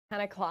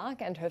Hannah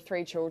Clarke and her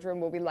 3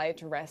 children will be laid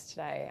to rest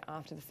today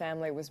after the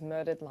family was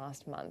murdered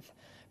last month.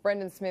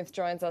 Brendan Smith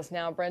joins us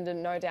now.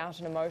 Brendan, no doubt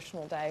an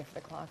emotional day for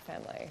the Clarke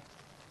family.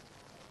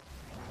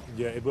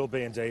 Yeah, it will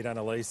be indeed,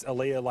 Annalise.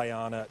 Aaliyah,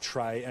 Laianah,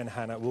 Trey and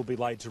Hannah will be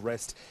laid to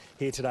rest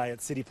here today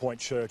at City Point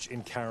Church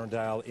in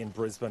Carindale in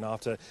Brisbane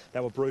after they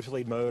were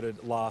brutally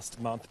murdered last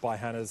month by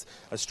Hannah's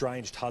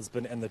estranged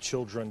husband and the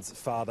children's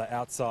father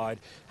outside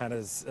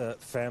Hannah's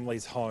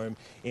family's home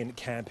in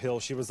Camp Hill.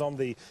 She was on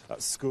the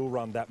school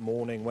run that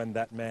morning when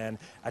that man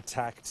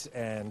attacked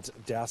and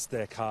doused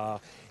their car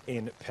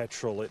in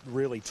petrol. It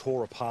really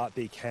tore apart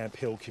the Camp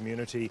Hill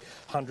community.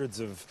 Hundreds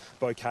of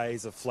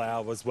bouquets of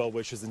flowers,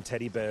 well-wishers and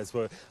teddy bears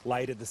were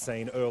laid at the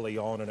scene early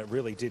on, and it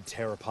really did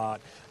tear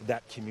apart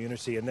that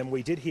community. And then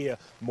we did hear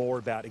more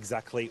about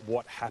exactly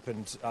what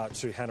happened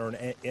to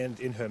Hannah and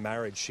in her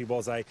marriage. She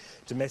was a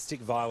domestic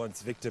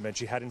violence victim, and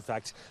she had in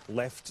fact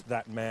left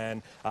that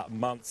man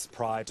months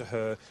prior to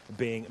her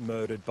being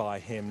murdered by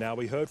him. Now,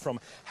 we heard from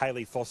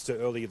Hayley Foster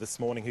earlier this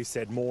morning, who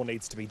said more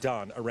needs to be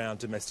done around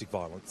domestic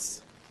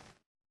violence.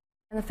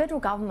 And the federal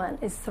government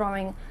is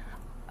throwing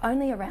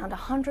only around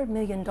 $100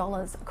 million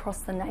across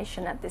the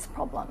nation at this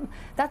problem.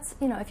 That's,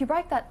 if you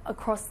break that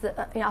across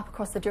up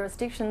across the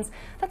jurisdictions,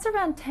 that's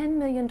around $10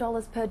 million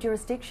per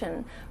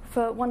jurisdiction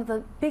for one of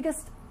the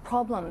biggest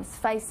problems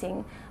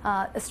facing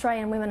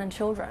Australian women and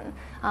children.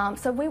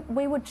 So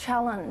we would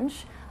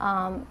challenge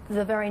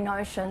the very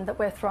notion that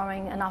we're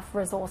throwing enough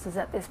resources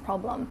at this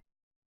problem.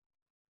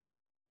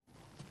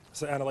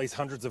 So, Annalise,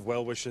 hundreds of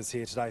well-wishers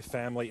here today,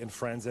 family and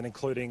friends, and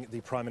including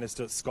the Prime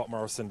Minister Scott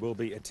Morrison will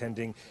be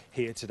attending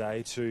here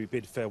today to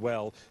bid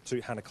farewell to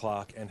Hannah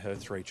Clarke and her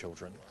 3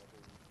 children.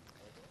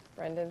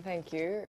 Brendan, thank you.